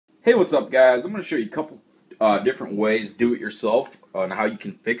Hey, what's up, guys? I'm going to show you a couple different ways do-it-yourself on how you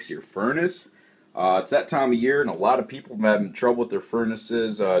can fix your furnace. It's that time of year, and a lot of people have having trouble with their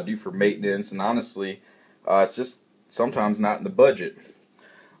furnaces due for maintenance, and honestly, it's just sometimes not in the budget.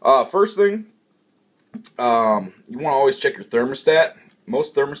 First thing, you want to always check your thermostat.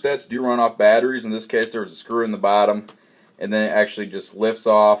 Most thermostats do run off batteries. In this case, there's a screw in the bottom, and then it actually just lifts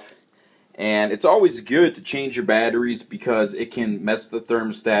off. And it's always good to change your batteries because it can mess with the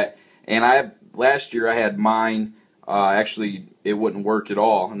thermostat. And last year I had mine, actually it wouldn't work at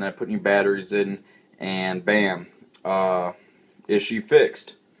all, and then I put new batteries in, and bam, issue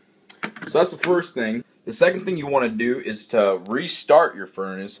fixed. So that's the first thing. The second thing you want to do is to restart your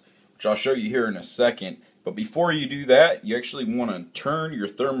furnace, which I'll show you here in a second. But before you do that, you actually want to turn your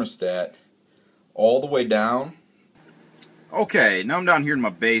thermostat all the way down. Okay, now I'm down here in my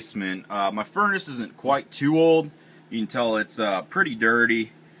basement. My furnace isn't quite too old. You can tell it's pretty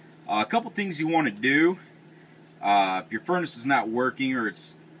dirty. A couple things you want to do if your furnace is not working, or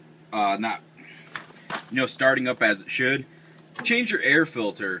it's not starting up as it should, change your air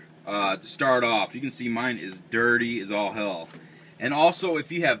filter to start off. You can see mine is dirty as all hell. And also,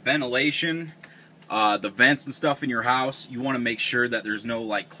 if you have ventilation, the vents and stuff in your house, you want to make sure that there's no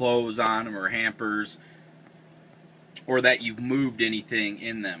like clothes on them or hampers, or that you've moved anything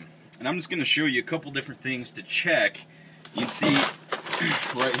in them. And I'm just going to show you a couple different things to check. You can see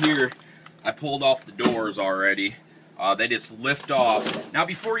right here, I pulled off the doors already. They just lift off. Now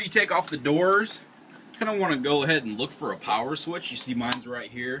before you take off the doors, you kind of want to go ahead and look for a power switch. You see mine's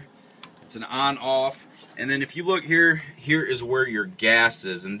right here. It's an on-off. And then if you look here, here is where your gas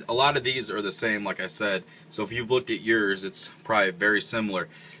is. And a lot of these are the same, like I said. So if you've looked at yours, it's probably very similar.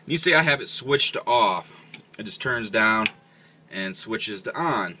 And you see I have it switched to off. It just turns down and switches to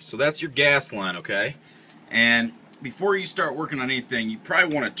on. So that's your gas line, okay? And before you start working on anything, you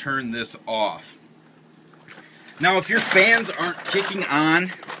probably want to turn this off. Now, if your fans aren't kicking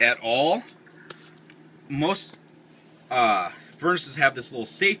on at all, most furnaces have this little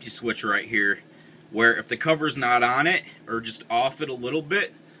safety switch right here, where if the cover's not on it, or just off it a little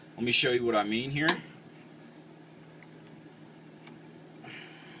bit, let me show you what I mean here.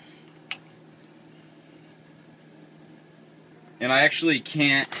 And I actually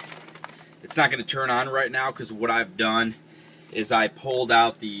can't, it's not going to turn on right now because what I've done is I pulled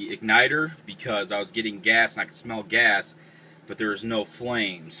out the igniter because I was getting gas and I could smell gas, but there's no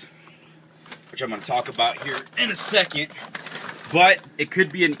flames, which I'm going to talk about here in a second. But it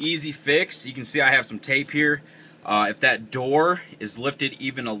could be an easy fix. You can see I have some tape here. If that door is lifted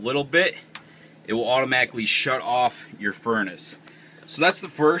even a little bit, it will automatically shut off your furnace. So that's the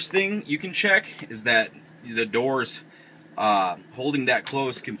first thing you can check, is that the door's holding that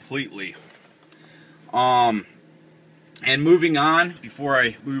closed completely. And moving on, before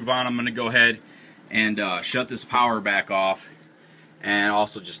I move on, I'm going to go ahead and shut this power back off, and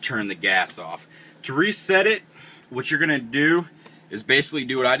also just turn the gas off. To reset it, what you're going to do is basically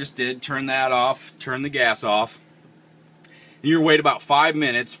do what I just did. Turn that off, turn the gas off, and you're going to wait about 5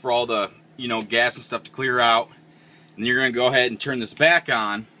 minutes for all the gas and stuff to clear out, and you're going to go ahead and turn this back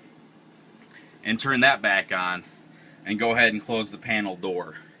on, and turn that back on, and go ahead and close the panel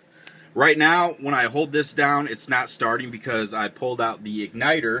door. Right now, when I hold this down, it's not starting because I pulled out the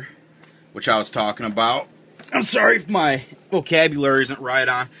igniter, which I was talking about. I'm sorry if my vocabulary isn't right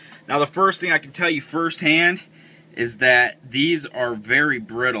on. Now, the first thing I can tell you firsthand is that these are very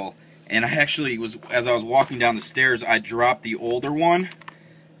brittle. And I actually as I was walking down the stairs, I dropped the older one.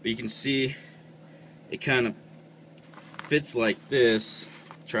 But you can see it kind of fits like this.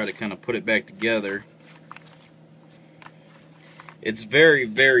 Try to kind of put it back together. It's very,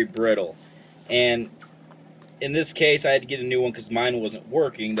 very brittle. And in this case, I had to get a new one because mine wasn't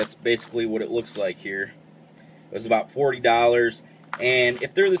working. That's basically what it looks like here. It was about $40. And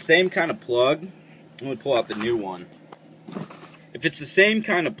if they're the same kind of plug, I'm going to pull out the new one. If it's the same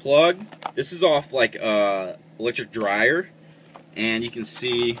kind of plug, this is off like a electric dryer. And you can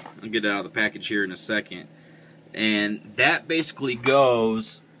see, I'll get it out of the package here in a second. And that basically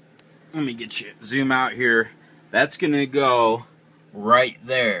goes, let me get you, zoom out here. That's going to go right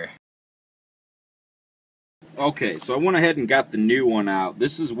there. Okay, so I went ahead and got the new one out.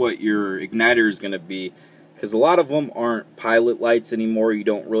 This is what your igniter is going to be, because a lot of them aren't pilot lights anymore. You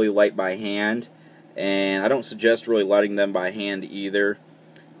don't really light by hand, and I don't suggest really lighting them by hand either.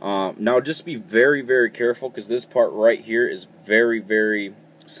 Now just be very, very careful, because this part right here is very, very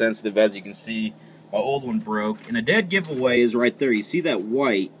sensitive. As you can see, my old one broke, and a dead giveaway is right there. You see that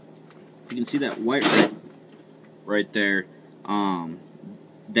white? You can see that white right there.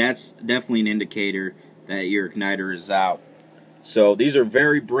 That's definitely an indicator that your igniter is out. So these are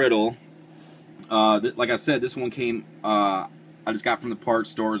very brittle. Like I said, this one came, I just got from the parts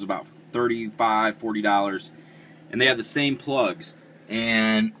store. It was about $35, $40. And they have the same plugs.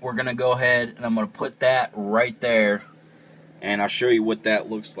 And we're going to go ahead and I'm going to put that right there. And I'll show you what that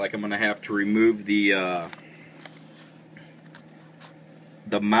looks like. I'm going to have to remove the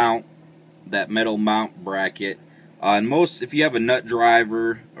mount, that metal mount bracket. And if you have a nut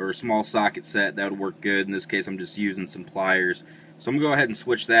driver or a small socket set, that would work good. In this case, I'm just using some pliers. So I'm going to go ahead and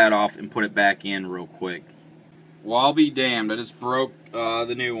switch that off and put it back in real quick. Well, I'll be damned. I just broke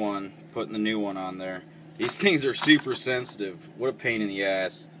the new one, putting the new one on there. These things are super sensitive. What a pain in the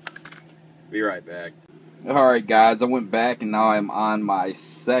ass. Be right back. Alright guys, I went back and now I'm on my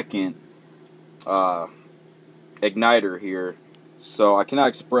second igniter here. So I cannot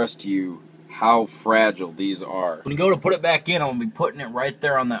express to you how fragile these are. When you go to put it back in, I'm going to be putting it right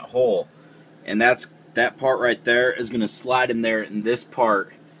there on that hole. And that part right there is going to slide in there, and this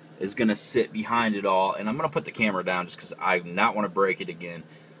part is going to sit behind it all. And I'm going to put the camera down just because I do not want to break it again.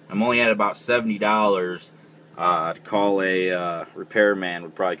 I'm only at about $70. To call a repairman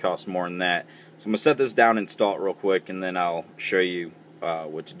would probably cost more than that. So I'm going to set this down and install it real quick, and then I'll show you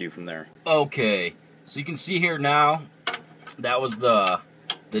what to do from there. Okay, so you can see here now, that was the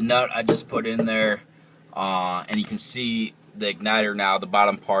nut I just put in there, and you can see the igniter now, the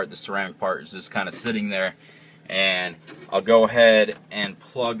bottom part, the ceramic part is just kind of sitting there, and I'll go ahead and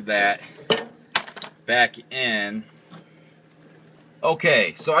plug that back in.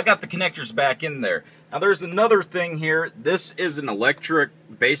 Okay, so I got the connectors back in there. Now there's another thing here. This is an electric,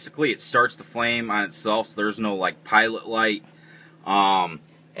 basically it starts the flame on itself, so there's no like pilot light. And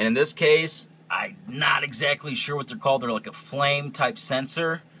in this case, I'm not exactly sure what they're called. They're like a flame type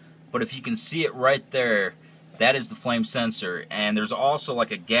sensor, but if you can see it right there, that is the flame sensor. And there's also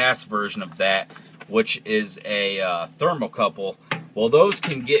like a gas version of that, which is a thermocouple. Well, those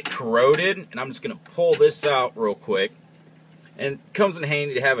can get corroded, and I'm just going to pull this out real quick. And it comes in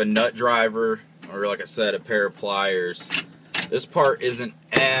handy to have a nut driver, or like I said, a pair of pliers. This part isn't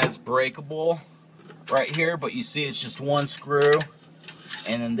as breakable right here, but you see it's just one screw.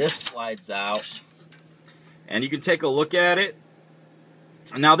 And then this slides out. And you can take a look at it.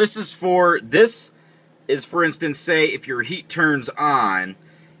 Now this is for instance, say if your heat turns on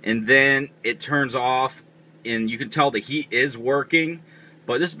and then it turns off and you can tell the heat is working.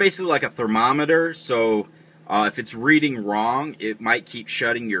 But this is basically like a thermometer, so if it's reading wrong, it might keep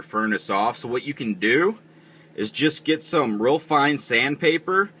shutting your furnace off. So what you can do is just get some real fine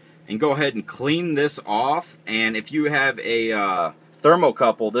sandpaper and go ahead and clean this off. And if you have a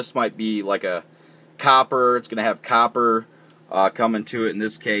thermocouple, this might be like a copper. It's going to have copper coming to it. In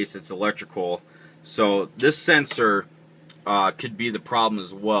this case, it's electrical. So this sensor could be the problem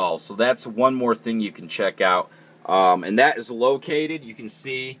as well. So that's one more thing you can check out. And that is located. You can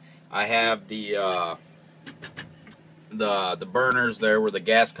see I have the burners there where the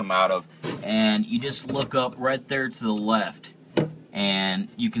gas come out of, and you just look up right there to the left, and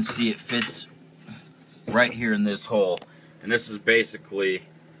you can see it fits right here in this hole. And this is basically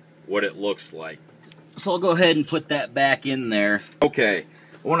what it looks like. So I'll go ahead and put that back in there. Okay,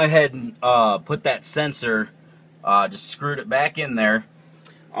 I went ahead and put that sensor, just screwed it back in there.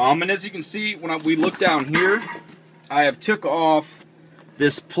 And as you can see, when we look down here, I have took off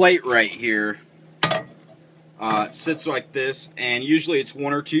this plate right here. It sits like this, and usually it's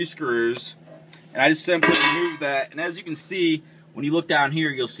 1 or 2 screws. And I just simply remove that, and as you can see, when you look down here,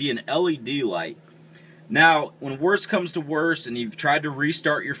 you'll see an LED light. Now, when worst comes to worst, and you've tried to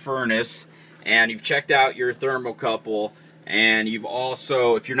restart your furnace, and you've checked out your thermocouple, and you've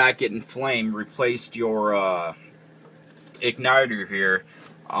also, if you're not getting flame, replaced your igniter here,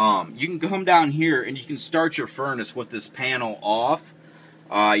 you can come down here and you can start your furnace with this panel off.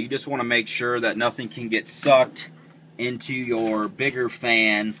 You just want to make sure that nothing can get sucked into your bigger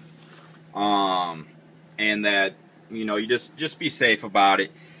fan, and that, you know, you just be safe about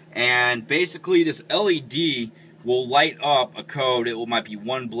it. And basically this LED will light up a code. It might be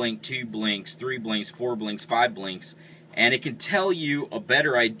 1 blink, 2 blinks, 3 blinks, 4 blinks, 5 blinks, and it can tell you a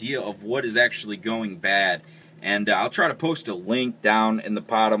better idea of what is actually going bad. And I'll try to post a link down in the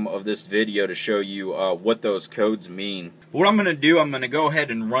bottom of this video to show you what those codes mean. But what I'm going to do, I'm going to go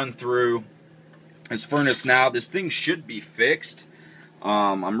ahead and run through this furnace now. This thing should be fixed.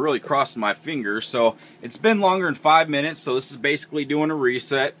 I'm really crossing my fingers. So it's been longer than 5 minutes, so this is basically doing a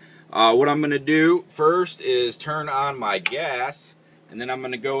reset. What I'm going to do first is turn on my gas, and then I'm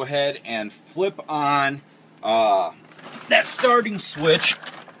going to go ahead and flip on that starting switch.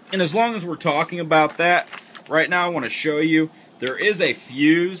 And as long as we're talking about that, right now I want to show you there is a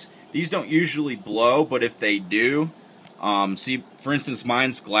fuse. These don't usually blow, but if they do, See, for instance,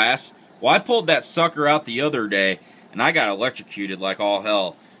 mine's glass. Well, I pulled that sucker out the other day, and I got electrocuted like all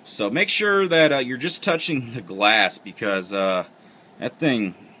hell. So make sure that you're just touching the glass, because that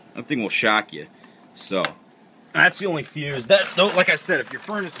thing will shock you. So that's the only fuse. Like I said, if your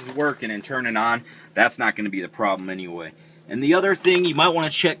furnace is working and turning on, that's not going to be the problem anyway. And the other thing you might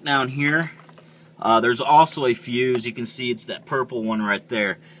want to check down here, there's also a fuse. You can see it's that purple one right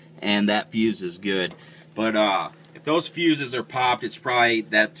there, and that fuse is good. But if those fuses are popped,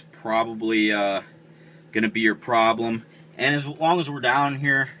 that's probably going to be your problem. And as long as we're down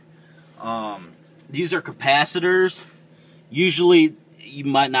here, these are capacitors. Usually you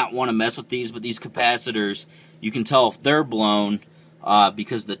might not want to mess with these, but these capacitors, you can tell if they're blown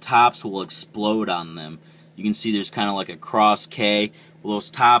because the tops will explode on them. You can see there's kind of like a cross K. Well,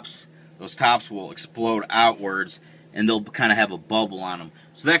 those tops will explode outwards, and they'll kind of have a bubble on them.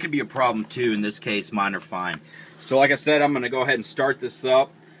 So that could be a problem too. In this case, mine are fine. So like I said, I'm going to go ahead and start this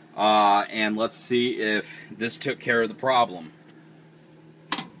up, and let's see if this took care of the problem.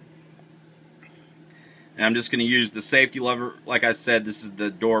 And I'm just going to use the safety lever. Like I said, this is the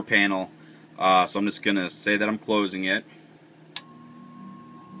door panel, so I'm just going to say that I'm closing it.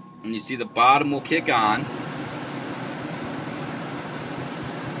 And you see the bottom will kick on,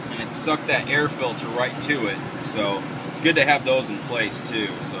 and it sucked that air filter right to it. So it's good to have those in place too.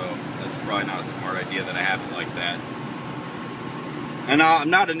 So that's probably not a smart idea that I have it like that. And I'm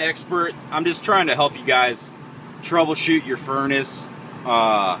not an expert. I'm just trying to help you guys troubleshoot your furnace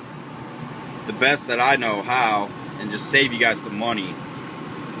the best that I know how, and just save you guys some money.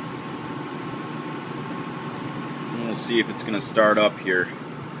 And we'll see if it's going to start up here.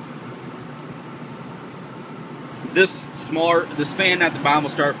 This fan at the bottom will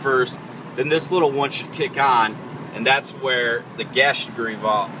start first, then this little one should kick on, and that's where the gas should be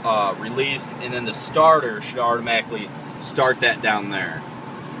released, and then the starter should automatically start that down there.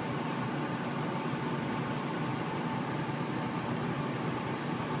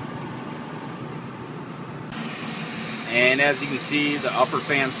 And as you can see, the upper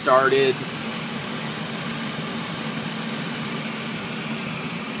fan started.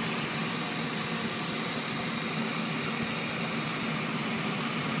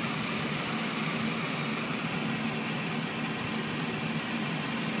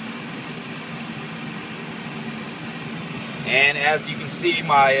 And as you can see,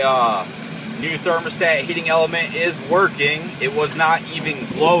 my new thermostat heating element is working. It was not even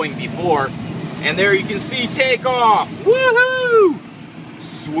glowing before. And there you can see takeoff. Woohoo!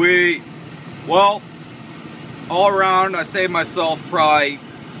 Sweet. Well, all around, I saved myself probably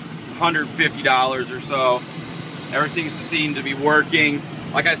 $150 or so. Everything's seemed to be working.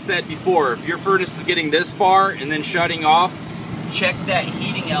 Like I said before, if your furnace is getting this far and then shutting off, check that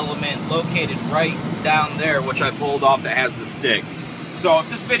heating element located right down there, which I pulled off, that has the stick. So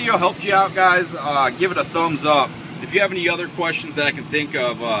if this video helped you out, guys, give it a thumbs up. If you have any other questions that I can think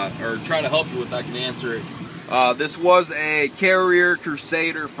of or try to help you with, I can answer it. This was a Carrier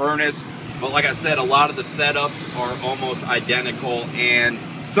Crusader furnace, but like I said, a lot of the setups are almost identical, and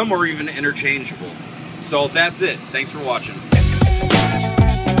some are even interchangeable. So that's it. Thanks for watching.